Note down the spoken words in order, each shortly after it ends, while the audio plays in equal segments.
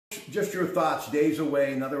just your thoughts, days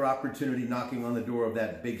away, another opportunity knocking on the door of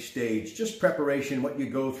that big stage. Just preparation, what you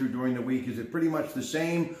go through during the week. Is it pretty much the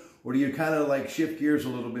same, or do you kind of like shift gears a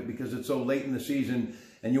little bit because it's so late in the season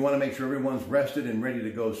and you want to make sure everyone's rested and ready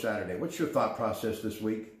to go Saturday? What's your thought process this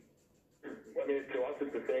week? I mean, to us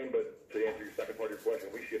it's the same, but to answer your second part of your question,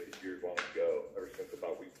 we shifted gears long ago, ever since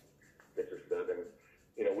about week 6 or 7.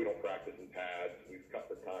 You know, we don't practice in pads. We've cut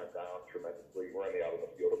the time down tremendously. We're only out on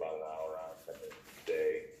the field about an hour, 10 minutes a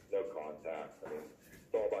day. No contact. I mean,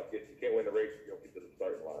 it's all about you can't win the race if you don't get to the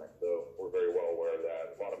starting line. So we're very well aware of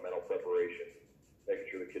that. A lot of mental preparation,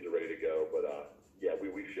 making sure the kids are ready to go. But yeah,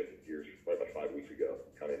 we shifted gears about 5 weeks ago,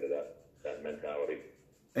 kind of into that mentality.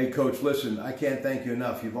 Hey, Coach, listen, I can't thank you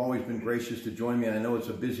enough. You've always been gracious to join me, and I know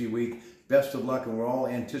it's a busy week. Best of luck, and we're all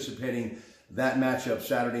anticipating that matchup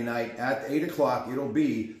Saturday night at 8 o'clock. It'll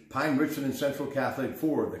be Pine, Richland, and Central Catholic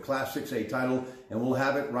for the Class 6A title, and we'll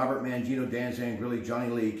have it Robert Mangino, Dan Zangrilli, Johnny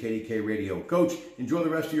Lee, Kdka Radio. Coach, enjoy the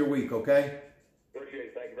rest of your week, okay?